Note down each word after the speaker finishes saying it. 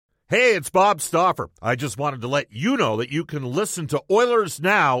Hey, it's Bob Stauffer. I just wanted to let you know that you can listen to Oilers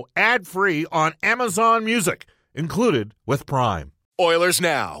Now ad-free on Amazon Music, included with Prime. Oilers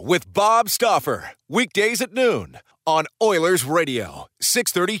Now with Bob Stauffer. Weekdays at noon on Oilers Radio,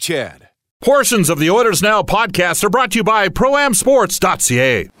 630 CHED. Portions of the Oilers Now podcast are brought to you by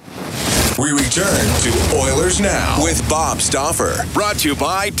ProAmSports.ca. We return to Oilers Now with Bob Stauffer. Brought to you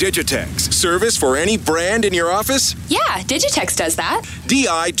by Digitex. Service for any brand in your office? Yeah, Digitex does that.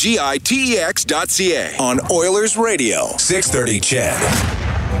 Digitex.ca on Oilers Radio, 630 CHED.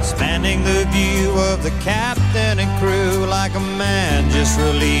 Spanning the view of the captain and crew like a man just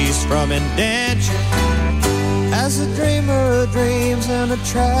released from indenture. As a dreamer of dreams and a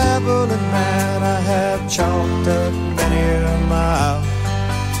traveling man, I have chalked up many a mile.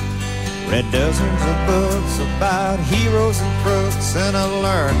 Read dozens of books about heroes and crooks, and I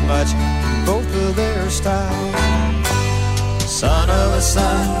learned much from both of their styles. Son of a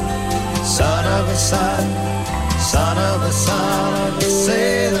son, son of a son, son of a son of a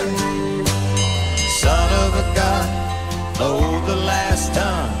sailor, son of a god, load the last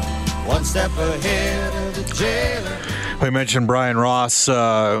ton, one step ahead of the jailer. We mentioned Brian Ross,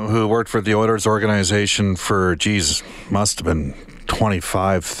 who worked for the Oilers organization for, must have been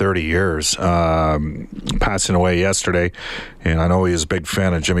 25, 30 years, passing away yesterday. And I know he is a big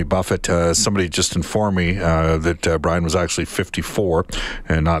fan of Jimmy Buffett. Somebody just informed me that Brian was actually 54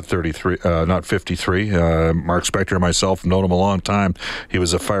 and not 53, not 53. Mark Spector and myself have known him a long time. He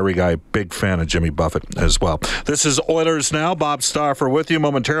was a fiery guy, big fan of Jimmy Buffett as well. This is Oilers Now. Bob Stauffer with you.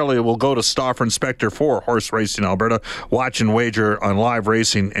 Momentarily, we'll go to Stauffer and Spector for Horse Racing Alberta. Watch and wager on live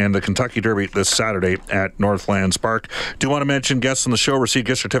racing and the Kentucky Derby this Saturday at Northlands Park. Do want to mention guests on the show receive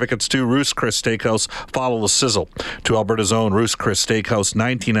gift certificates to Ruth's Chris Steakhouse. Follow the sizzle to Alberta's own Ruth's Chris Steakhouse,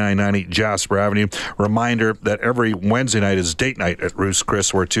 9990 Jasper Avenue. Reminder that every Wednesday night is date night at Ruth's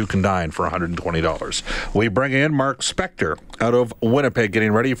Chris, where two can dine for $120. We bring in Mark Spector out of Winnipeg,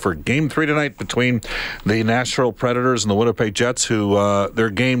 getting ready for Game 3 tonight between the Nashville Predators and the Winnipeg Jets, who their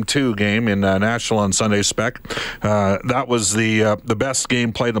Game 2 game in Nashville on Sunday Spec. That was the best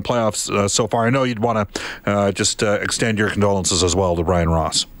game played in the playoffs so far. I know you'd want to just extend your condolences as well to Brian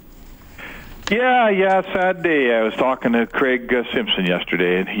Ross. Yeah, sad day. I was talking to Craig Simpson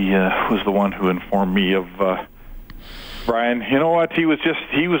yesterday, and he was the one who informed me of Brian. You know what? He was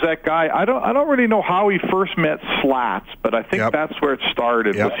that guy. I don't really know how he first met Slats, but I think that's where it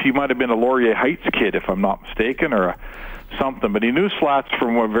started. He might have been a Laurier Heights kid, if I'm not mistaken, or something. But he knew Slats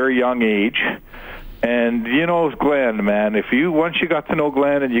from a very young age. And you know, Glenn, man, once you got to know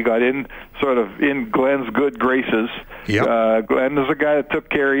Glenn and you got in Glenn's good graces, Glenn is a guy that took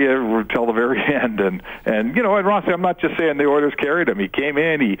care of you until the very end. And you know, and Rossi, I'm not just saying the Oilers carried him. He came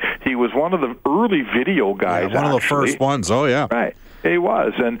in. He was one of the early video guys. One of the first ones. Oh yeah, right. He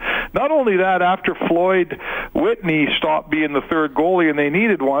was. And not only that, after Floyd Whitney stopped being the third goalie and they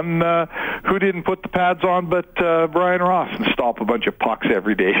needed one, who didn't put the pads on but Brian Ross and stop a bunch of pucks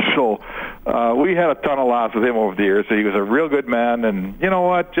every day. So we had a ton of laughs with him over the years. He was a real good man, and you know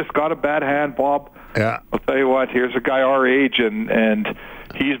what? Just got a bad hand, Bob. Yeah. I'll tell you what, here's a guy our age, and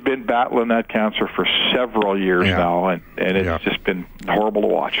he's been battling that cancer for several years now, and it's just been horrible to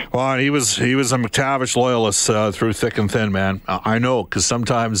watch. Well, he was a McTavish loyalist through thick and thin, man. I know, because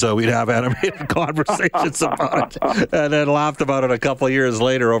sometimes we'd have animated conversations about it, and then laughed about it a couple of years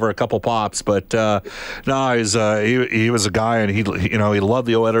later over a couple pops. But no, he was a guy, and he loved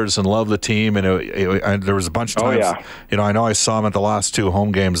the Oilers and loved the team, and there was a bunch of times. I know I saw him at the last two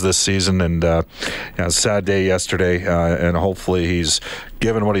home games this season, and a sad day yesterday, and hopefully he's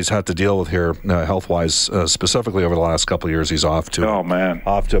given what he's had to deal with here health-wise, specifically over the last couple of years, he's off to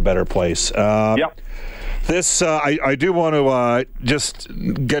a better place. This I do want to just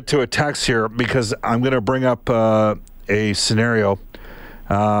get to a text here, because I'm going to bring up a scenario.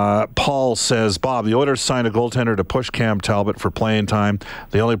 Paul says, Bob, the Oilers signed a goaltender to push Cam Talbot for playing time.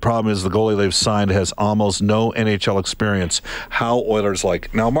 The only problem is the goalie they've signed has almost no NHL experience. How Oilers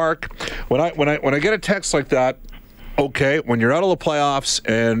like? Now, Mark, when I get a text like that, okay, when you're out of the playoffs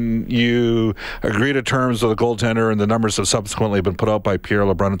and you agree to terms with a goaltender, and the numbers have subsequently been put out by Pierre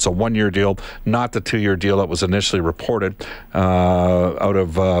LeBrun, it's a 1-year deal, not the 2-year deal that was initially reported out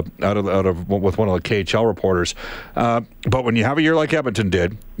of with one of the KHL reporters. But when you have a year like Edmonton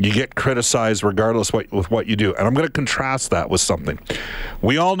did, you get criticized regardless with what you do. And I'm going to contrast that with something.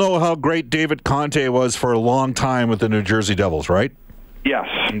 We all know how great David Conte was for a long time with the New Jersey Devils, right? Yes.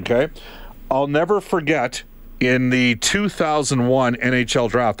 Okay. I'll never forget, in the 2001 NHL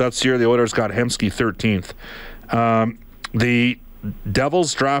draft, that's the year the Oilers got Hemsky 13th, the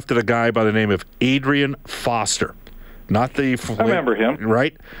Devils drafted a guy by the name of Adrian Foster. I remember him.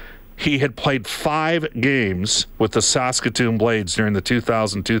 Right? he had played 5 games with the Saskatoon Blades during the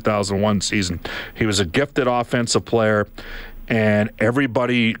 2000-2001 season. He was a gifted offensive player. And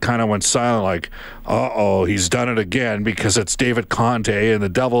everybody kind of went silent, like, uh-oh, he's done it again, because it's David Conte and the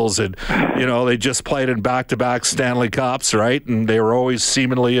Devils. And, they just played in back-to-back Stanley Cups, right? And they were always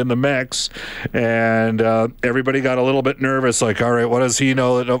seemingly in the mix. And everybody got a little bit nervous, like, all right, what does he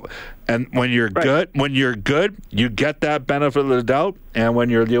know? And when you're good, you get that benefit of the doubt. And when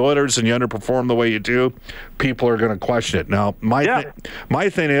you're the Oilers and you underperform the way you do, people are going to question it. Now, my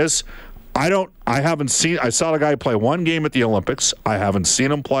thing is, I saw the guy play 1 game at the Olympics. I haven't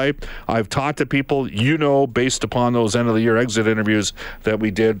seen him play. I've talked to people, based upon those end of the year exit interviews that we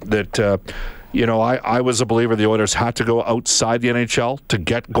did, that, I was a believer the Oilers had to go outside the NHL to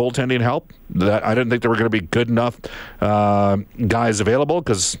get goaltending help. That I didn't think there were going to be good enough guys available,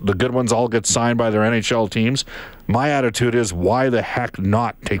 because the good ones all get signed by their NHL teams. My attitude is, why the heck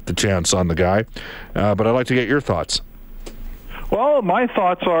not take the chance on the guy? But I'd like to get your thoughts. Well, my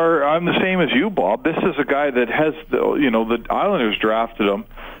thoughts are I'm the same as you, Bob. This is a guy that has, the Islanders drafted him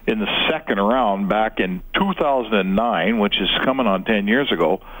in the 2nd round back in 2009, which is coming on 10 years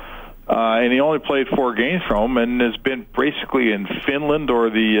ago. And he only played 4 games from him and has been basically in Finland or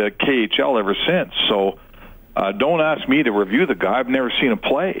the KHL ever since. So don't ask me to review the guy. I've never seen him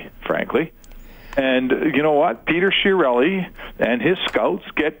play, frankly. And you know what? Peter Chiarelli and his scouts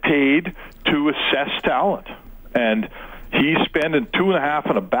get paid to assess talent. And he's spending $2.5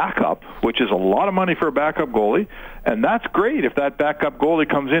 on a backup, which is a lot of money for a backup goalie, and that's great if that backup goalie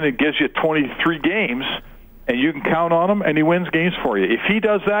comes in and gives you 23 games, and you can count on him, and he wins games for you. If he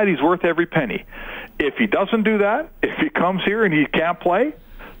does that, he's worth every penny. If he doesn't do that, if he comes here and he can't play,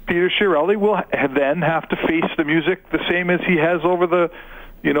 Peter Chiarelli will then have to face the music the same as he has over the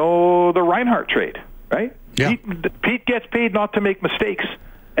Reinhart trade, right? Yeah. Pete gets paid not to make mistakes.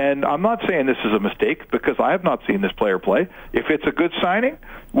 And I'm not saying this is a mistake, because I have not seen this player play. If it's a good signing,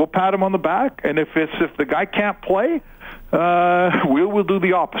 we'll pat him on the back. And if the guy can't play, we'll do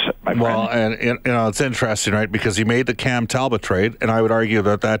the opposite, my friend. Well, and it's interesting, right? Because he made the Cam Talbot trade, and I would argue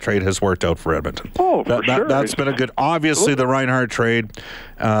that trade has worked out for Edmonton. Oh, for sure. That's been a good. Obviously, the Reinhart trade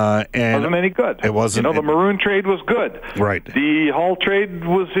wasn't any good. It wasn't. The Maroon trade was good. Right. The Hall trade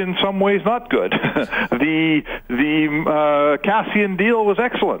was in some ways not good. the Cassian deal was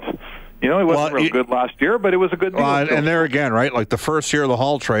excellent. He wasn't real good last year, but it was a good deal. And there again, right? Like the first year of the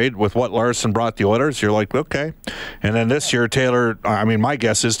Hall trade with what Larson brought the Oilers, you're like, okay. And then this year, Taylor, my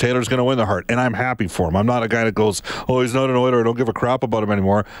guess is Taylor's going to win the Hart, and I'm happy for him. I'm not a guy that goes, oh, he's not an Oiler, I don't give a crap about him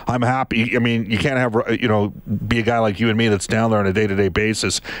anymore. I'm happy. You can't have, be a guy like you and me that's down there on a day-to-day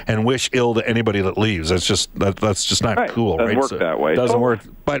basis and wish ill to anybody that leaves. That's just not right. cool, doesn't right? Work that way. Doesn't work.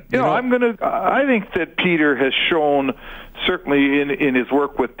 But, I think that Peter has shown, certainly in his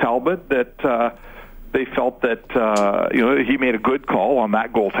work with Talbot, that they felt that he made a good call on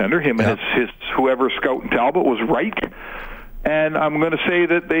that goaltender. Him and his whoever scouting Talbot was right. And I'm going to say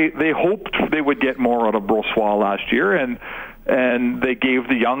that they hoped they would get more out of Brossoit last year, and they gave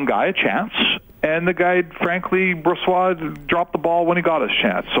the young guy a chance. And the guy, frankly, Brossoit dropped the ball when he got his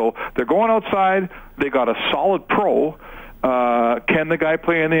chance. So they're going outside. They got a solid pro. Can the guy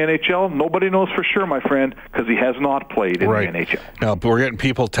play in the NHL? Nobody knows for sure, my friend, because he has not played in the NHL. Now, we're getting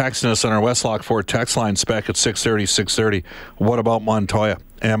people texting us on our Westlock Ford text line spec at 630. What about Montoya?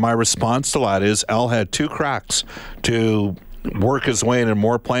 And my response to that is Al had 2 cracks to work his way into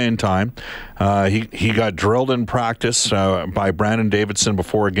more playing time. He got drilled in practice by Brandon Davidson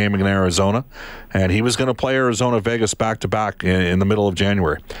before a game in Arizona, and he was going to play Arizona-Vegas back-to-back in the middle of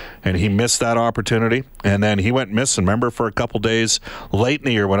January, and he missed that opportunity, and then he went missing, remember, for a couple days late in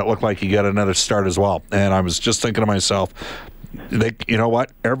the year when it looked like he got another start as well. And I was just thinking to myself, you know what?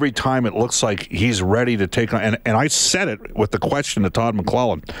 Every time it looks like he's ready to take on, and I said it with the question to Todd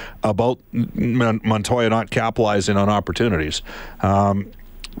McClellan about Montoya not capitalizing on opportunities.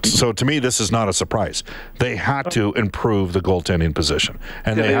 So to me, this is not a surprise. They had to improve the goaltending position,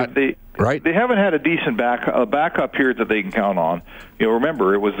 and they haven't had a decent backup here that they can count on.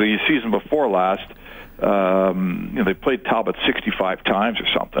 Remember, it was the season before last. They played Talbot 65 times or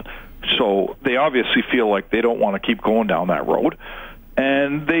something. So they obviously feel like they don't want to keep going down that road.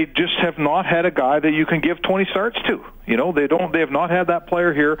 And they just have not had a guy that you can give 20 starts to. They have not had that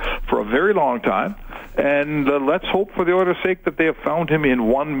player here for a very long time. And let's hope for the Oilers' sake that they have found him in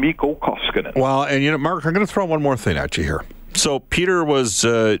one Mikko Koskinen. Well, and Mark, I'm going to throw one more thing at you here. So Peter was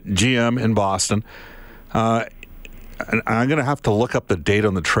GM in Boston. and I'm going to have to look up the date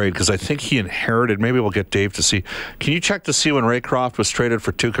on the trade because I think he inherited. Maybe we'll get Dave to see. Can you check to see when Raycroft was traded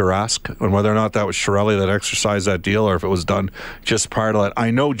for Tuukka Rask and whether or not that was Chiarelli that exercised that deal or if it was done just prior to that?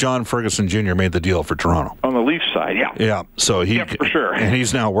 I know John Ferguson Jr. made the deal for Toronto. On the Leafs side, yeah. Yeah, so for sure. And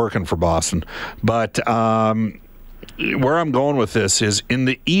he's now working for Boston. But where I'm going with this is in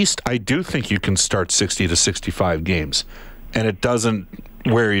the East, I do think you can start 60 to 65 games, and it doesn't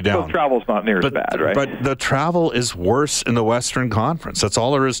wear you down. The travel's not near as bad, right? But the travel is worse in the Western Conference. That's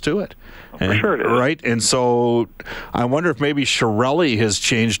all there is to it. For sure it is. Right? And so I wonder if maybe Chiarelli has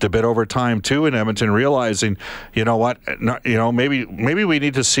changed a bit over time, too, in Edmonton, realizing, you know what, maybe we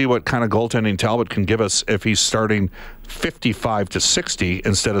need to see what kind of goaltending Talbot can give us if he's starting 55 to 60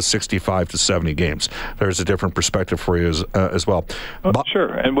 instead of 65 to 70 games. There's a different perspective for you as well. Sure.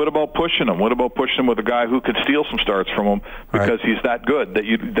 And what about pushing him? What about pushing him with a guy who could steal some starts from him because he's that good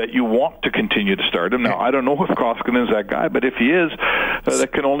that you want to continue to start him? Now, I don't know if Koskinen is that guy, but if he is,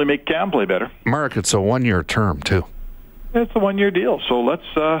 that can only make Cam play better. Mark, it's a one-year term, too. It's a one-year deal. So let's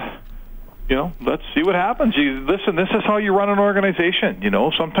see what happens. Listen, this is how you run an organization.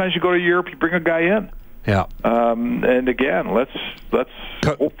 Sometimes you go to Europe, you bring a guy in. Yeah. And again, let's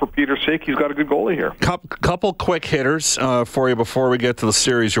hope for Peter's sake he's got a good goalie here. Couple quick hitters for you before we get to the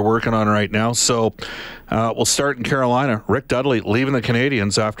series you're working on right now. So we'll start in Carolina. Rick Dudley leaving the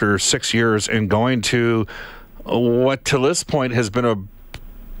Canadiens after 6 years and going to what to this point has been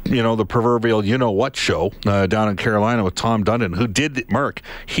the proverbial you-know-what show down in Carolina with Tom Dundon, who did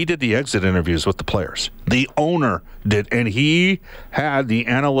he did the exit interviews with the players. The owner did, and he had the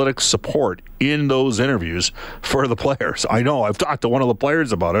analytics support in those interviews for the players. I know, I've talked to one of the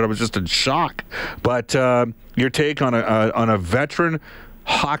players about it. I was just in shock. But your take on a veteran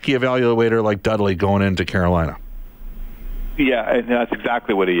hockey evaluator like Dudley going into Carolina? Yeah, and that's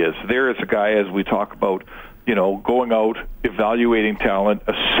exactly what he is. There is a guy, as we talk about, going out, evaluating talent,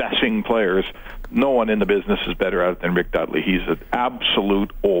 assessing players. No one in the business is better at it than Rick Dudley. He's an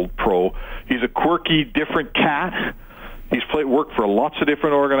absolute old pro. He's a quirky, different cat. He's worked for lots of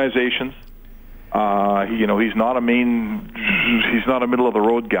different organizations. He's not a middle of the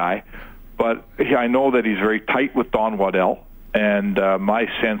road guy, but I know that he's very tight with Don Waddell. And my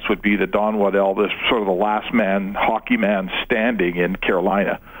sense would be that Don Waddell is sort of the last hockey man standing in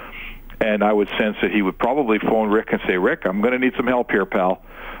Carolina. And I would sense that he would probably phone Rick and say, Rick, I'm going to need some help here, pal.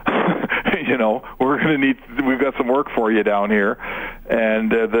 We've got some work for you down here.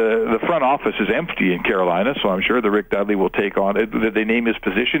 And the front office is empty in Carolina, so I'm sure that Rick Dudley will take on it. Did they name his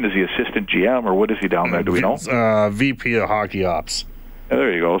position? Is he assistant GM, or what is he down there? Do we know? VP of Hockey Ops.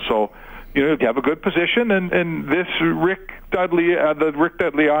 There you go. So, you have a good position, and this Rick Dudley, the Rick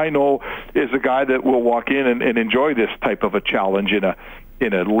Dudley I know, is a guy that will walk in and enjoy this type of a challenge in a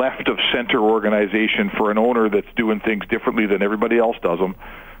left-of-center organization for an owner that's doing things differently than everybody else does them.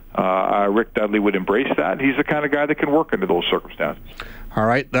 Rick Dudley would embrace that. He's the kind of guy that can work under those circumstances. All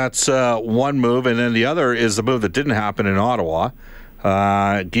right, that's one move, and then the other is the move that didn't happen in Ottawa.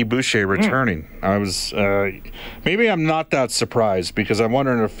 Guy Boucher returning. I was maybe I'm not that surprised because I'm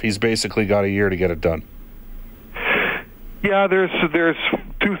wondering if he's basically got a year to get it done. Yeah, there's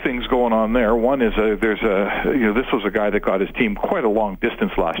two things going on there. One is this was a guy that got his team quite a long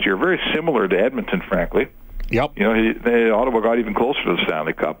distance last year, very similar to Edmonton, frankly. Yep. Ottawa got even closer to the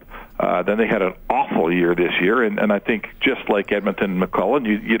Stanley Cup. Then they had an awful year this year, and I think just like Edmonton and McCullough,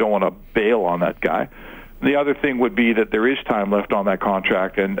 you don't want to bail on that guy. The other thing would be that there is time left on that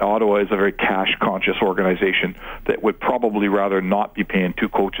contract, and Ottawa is a very cash-conscious organization that would probably rather not be paying two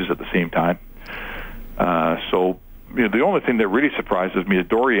coaches at the same time. The only thing that really surprises me is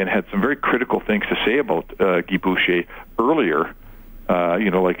Dorian had some very critical things to say about Guy Boucher earlier,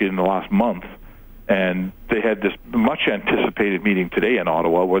 like in the last month. And they had this much-anticipated meeting today in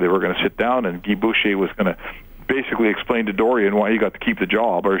Ottawa where they were going to sit down, and Guy Boucher was going to basically explain to Dorian why he got to keep the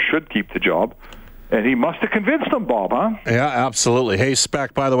job, or should keep the job. And he must have convinced them, Bob, huh? Yeah, absolutely. Hey,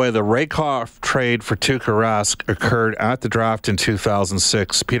 Spec, by the way, the Raycroft trade for Tuukka Rask occurred at the draft in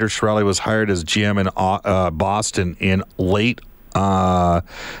 2006. Peter Chiarelli was hired as GM in Boston in late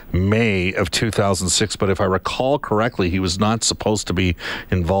May of 2006, but if I recall correctly, he was not supposed to be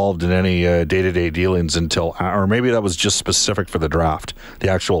involved in any day-to-day dealings until, or maybe that was just specific for the draft, the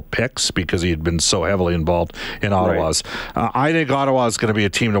actual picks, because he had been so heavily involved in Ottawa's. Right. I think Ottawa is going to be a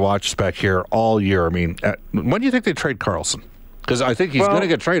team to watch, Spec, here all year. I mean, when do you think they trade Karlsson? Because I think he's going to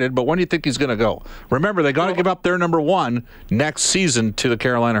get traded, but when do you think he's going to go? Remember, they got to give up their number one next season to the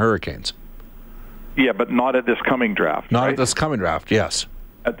Carolina Hurricanes. Yeah, but not at this coming draft. Not at this coming draft, yes.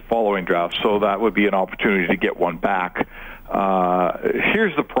 At the following draft, so that would be an opportunity to get one back.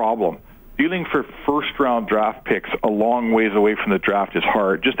 Here's the problem. dealing for first-round draft picks a long ways away from the draft is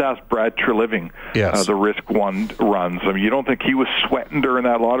hard. Just ask Brad Treliving, Yes. the risk one runs. I mean, you don't think he was sweating during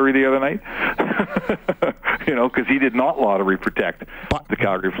that lottery the other night? Because he did not lottery protect the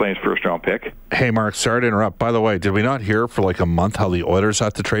Calgary Flames first-round pick. Hey, Mark, sorry to interrupt. By the way, did we not hear for like a month how the Oilers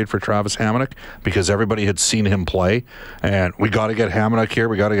had to trade for Travis Hamonic because everybody had seen him play? And we got to get Hamonic here.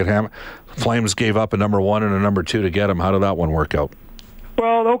 We got to get Hamonic. Flames gave up a number 1 and a number 2 to get him. How did that one work out?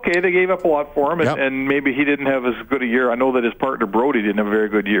 Well, okay, they gave up a lot for him, and, Yep. and maybe he didn't have as good a year. I know that his partner Brody didn't have a very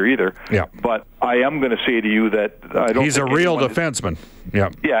good year either. Yeah. But I am going to say to you that I don't. He's a think real anyone- defenseman. Yeah.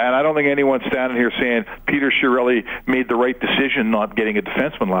 Yeah, and I don't think anyone's standing here saying Peter Chiarelli made the right decision not getting a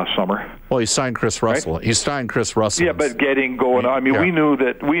defenseman last summer. Well, he signed Chris Russell. He signed Chris Russell. Yeah, but getting going. I mean, Yeah. we knew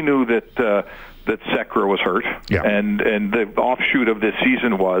that that Sekera was hurt, Yeah. and the offshoot of this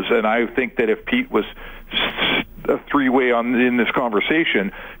season was, and I think that if Pete was a three-way in this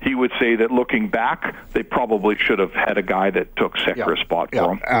conversation, he would say that looking back, they probably should have had a guy that took Sekera's spot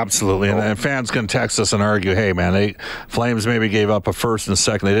for him. Absolutely. And fans can text us and argue, hey, man, Flames maybe gave up a first and a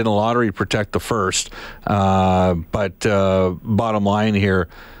second. They didn't lottery protect the first. But bottom line here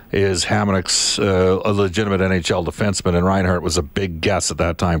is Hamonic's a legitimate NHL defenseman, and Reinhart was a big guess at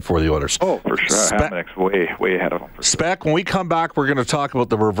that time for the Oilers. Oh, for sure. Hamonic's way ahead of him. For sure. Spec, when we come back, we're going to talk about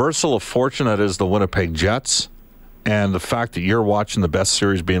the reversal of fortune that is the Winnipeg Jets and the fact that you're watching the best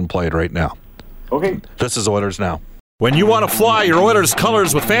series being played right now. Okay. This is Oilers Now. When you want to fly your Oilers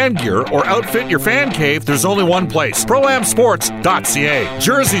colors with fan gear or outfit your fan cave, there's only one place, ProAmSports.ca.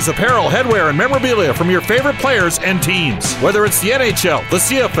 Jerseys, apparel, headwear, and memorabilia from your favorite players and teams. Whether it's the NHL, the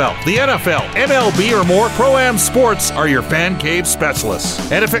CFL, the NFL, MLB, or more, Pro-Am Sports are your fan cave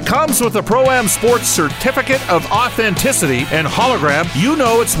specialists. And if it comes with a Pro-Am Sports Certificate of Authenticity and hologram, you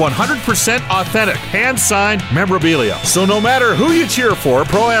know it's 100% authentic, hand-signed memorabilia. So no matter who you cheer for,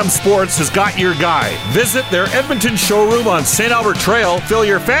 Pro-Am Sports has got your guy. Visit their Edmonton showroom on St. Albert Trail. Fill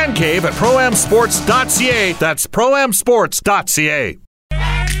your fan cave at ProAmSports.ca. That's ProAmSports.ca.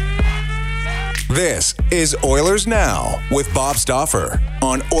 This is Oilers Now with Bob Stauffer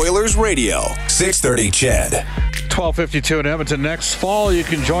on Oilers Radio, 630 CHED. 12:52 in Edmonton. Next fall, you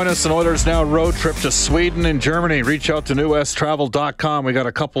can join us on Oilers Now road trip to Sweden and Germany. Reach out to newwesttravel.com. We got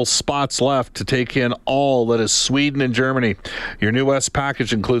a couple spots left to take in all that is Sweden and Germany. Your New West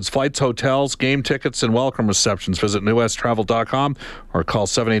package includes flights, hotels, game tickets, and welcome receptions. Visit newwesttravel.com or call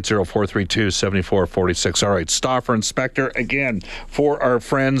 780-432-7446. All right, Stauffer and Spector again for our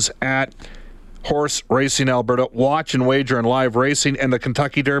friends at Horse Racing Alberta. Watch and wager on live racing and the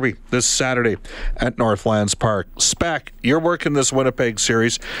Kentucky Derby this Saturday at Northlands Park. Spec, you're working this Winnipeg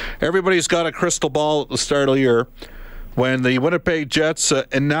series. Everybody's got a crystal ball at the start of the year. When the Winnipeg Jets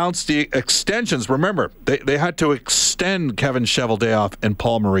announced the extensions, remember, they had to extend Kevin Cheveldayoff and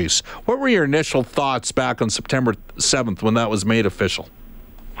Paul Maurice. What were your initial thoughts back on September 7th when that was made official?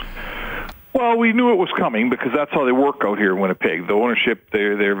 Well, we knew it was coming because that's how they work out here in Winnipeg. The ownership,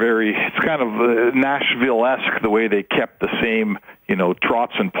 they're very, it's kind of Nashville-esque the way they kept the same,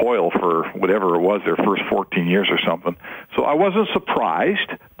 Trotz and Poyle for whatever it was, their first 14 years or something. So I wasn't surprised,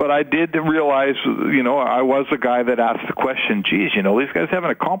 but I did realize, I was the guy that asked the question, geez, these guys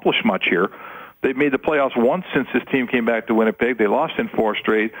haven't accomplished much here. They've made the playoffs once since this team came back to Winnipeg. They lost in 4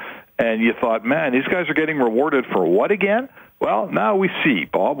 straight, and you thought, man, these guys are getting rewarded for what again? Well, now we see,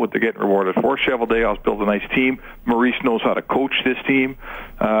 Bob, what they're getting rewarded for. Cheveldayoff's built a nice team. Maurice knows how to coach this team,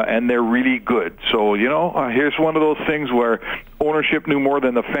 and they're really good. So, here's one of those things where ownership knew more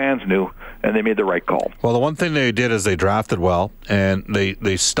than the fans knew, and they made the right call. Well, the one thing they did is they drafted well, and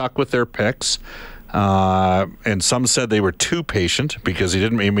they stuck with their picks. And some said they were too patient because he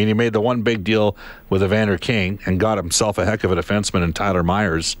made the one big deal with Evander King and got himself a heck of a defenseman in Tyler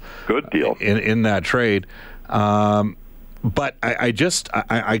Myers. Good deal. In that trade. But I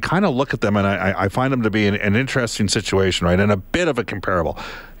kind of look at them and I find them to be an interesting situation, right? And a bit of a comparable.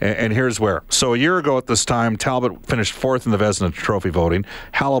 And here's where. So a year ago at this time, Talbot finished 4th in the Vezina Trophy voting.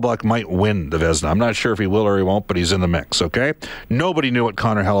 Hellebuyck might win the Vezina. I'm not sure if he will or he won't, but he's in the mix, okay? Nobody knew what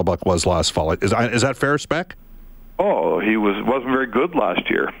Connor Hellebuyck was last fall. Is that fair, Spec? Oh, he wasn't very good last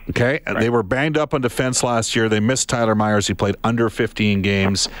year. Okay, right. They were banged up on defense last year. They missed Tyler Myers. He played under 15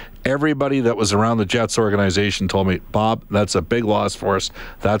 games. Everybody that was around the Jets organization told me, Bob, that's a big loss for us.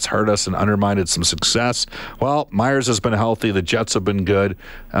 That's hurt us and undermined some success. Well, Myers has been healthy. The Jets have been good.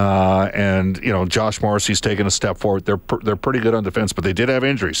 And Josh Morrissey's taken a step forward. They're pretty good on defense, but they did have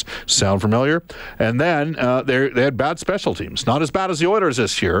injuries. Sound familiar? And then they had bad special teams. Not as bad as the Oilers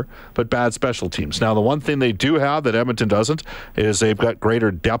this year, but bad special teams. Now, the one thing they do have that Edmonton doesn't is they've got greater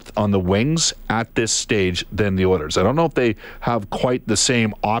depth on the wings at this stage than the Oilers. I don't know if they have quite the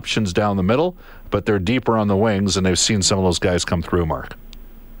same options connections down the middle, but they're deeper on the wings, and they've seen some of those guys come through, Mark.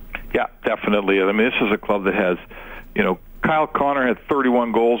 Yeah, definitely. I mean, this is a club that has, Kyle Connor had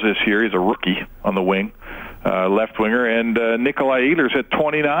 31 goals this year. He's a rookie on the wing, left winger, and Nikolai Ehlers had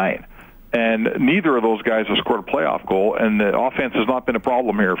 29. And neither of those guys have scored a playoff goal, and the offense has not been a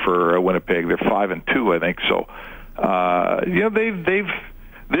problem here for Winnipeg. They're 5-2, I think. So,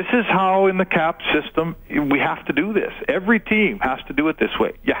 this is how in the cap system we have to do this. Every team has to do it this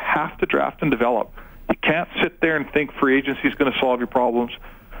way. You have to draft and develop. You can't sit there and think free agency is going to solve your problems.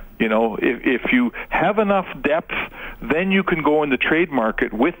 If you have enough depth, then you can go in the trade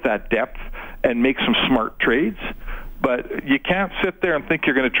market with that depth and make some smart trades. But you can't sit there and think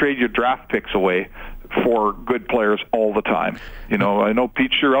you're going to trade your draft picks away for good players all the time. I know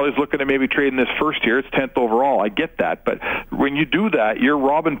Pete Chiarelli's looking at maybe trading this first year. It's 10th overall. I get that. But when you do that, you're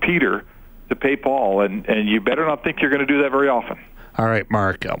robbing Peter to pay Paul, and you better not think you're going to do that very often. All right,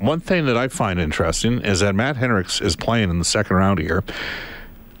 Mark. One thing that I find interesting is that Matt Hendricks is playing in the second round here.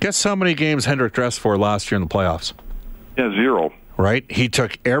 Guess how many games Hendrick dressed for last year in the playoffs? Yeah, 0. Right? He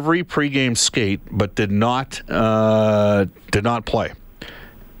took every pregame skate, but did not play.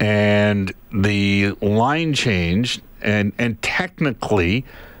 And the line changed, and technically,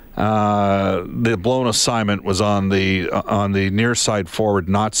 the blown assignment was on the near side forward,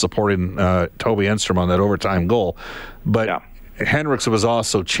 not supporting Toby Enstrom on that overtime goal. But Hendricks was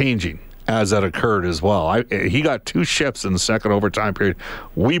also changing as that occurred as well. He got 2 shifts in the second overtime period.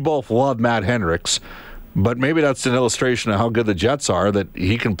 We both love Matt Hendricks. But maybe that's an illustration of how good the Jets are, that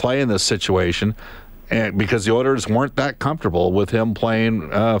he can play in this situation, and because the Oilers weren't that comfortable with him playing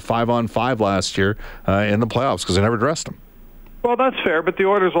 5-on-5 last year in the playoffs because they never dressed him. Well, that's fair, but the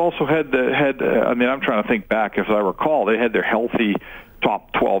Oilers also had I'm trying to think back. If I recall, they had their healthy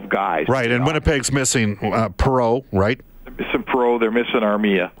top 12 guys. Right, and Winnipeg's missing Perreault, right? They're missing Perreault, they're missing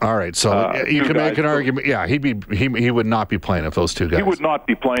Armia. All right, so you can make an argument. Yeah, he would not be playing if those two guys. He would not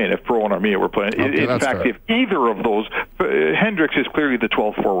be playing if Perreault and Armia were playing. Okay, in fact, if either of those, Hendricks is clearly the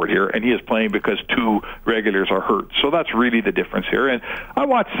 12th forward here, and he is playing because 2 regulars are hurt. So that's really the difference here. And I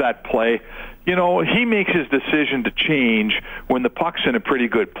watched that play. He makes his decision to change when the puck's in a pretty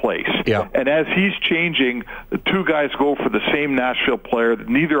good place. Yeah. And as he's changing, the 2 guys go for the same Nashville player.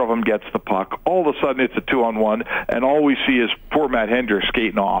 Neither of them gets the puck. All of a sudden, it's a 2-on-1, and all we see is poor Matt Hendricks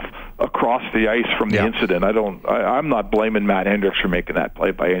skating off across the ice from the incident. I'm not blaming Matt Hendricks for making that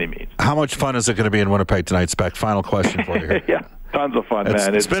play by any means. How much fun is it going to be in Winnipeg tonight, Spec? Final question for you here. Yeah. Tons of fun,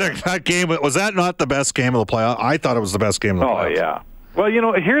 man. It's been that game. Was that not the best game of the playoff? I thought it was the best game of the playoffs. Oh, yeah. Well,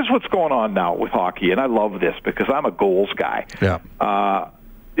 here's what's going on now with hockey, and I love this because I'm a goals guy. Yeah.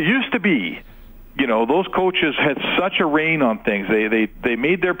 It used to be, those coaches had such a rein on things. They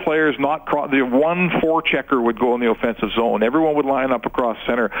made their players not cross. The one forechecker would go in the offensive zone. Everyone would line up across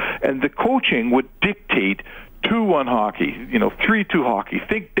center, and the coaching would dictate 2-1 hockey, 3-2 hockey.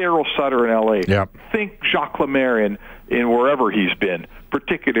 Think Darryl Sutter in L.A. Yep. Think Jacques Lemaire in wherever he's been,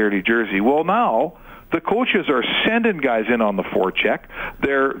 particularly Jersey. Well, now the coaches are sending guys in on the forecheck.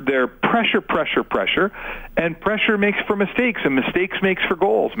 They're pressure, and pressure makes for mistakes, and mistakes makes for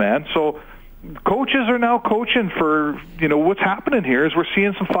goals, man. So coaches are now coaching for, what's happening here is we're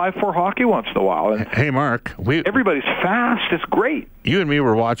seeing some 5-4 hockey once in a while. And hey, Mark. everybody's fast. It's great. You and me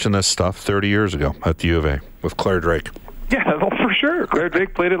were watching this stuff 30 years ago at the U of A with Claire Drake. Yeah, no, for sure. Claire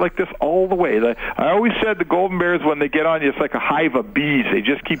Drake played it like this all the way. I always said the Golden Bears, when they get on you, it's like a hive of bees. They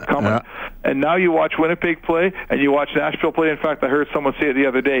just keep coming. Yeah. And now you watch Winnipeg play, and you watch Nashville play. In fact, I heard someone say it the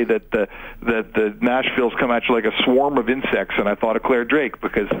other day that the Nashville's come at you like a swarm of insects, and I thought of Claire Drake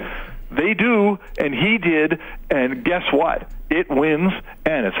because they do, and he did, and guess what? It wins,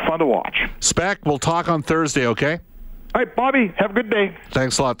 and it's fun to watch. Spec, we'll talk on Thursday, okay? All right, Bobby, have a good day.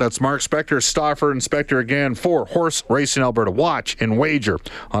 Thanks a lot. That's Mark Spector, Stauffer, and Spector again for Horse Racing Alberta. Watch and wager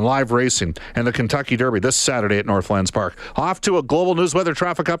on live racing and the Kentucky Derby this Saturday at Northlands Park. Off to a global news weather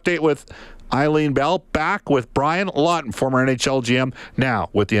traffic update with Eileen Bell. Back with Brian Lawton, former NHL GM, now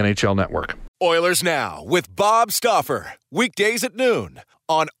with the NHL Network. Oilers Now with Bob Stauffer. Weekdays at noon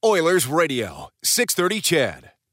on Oilers Radio, 630 CHED.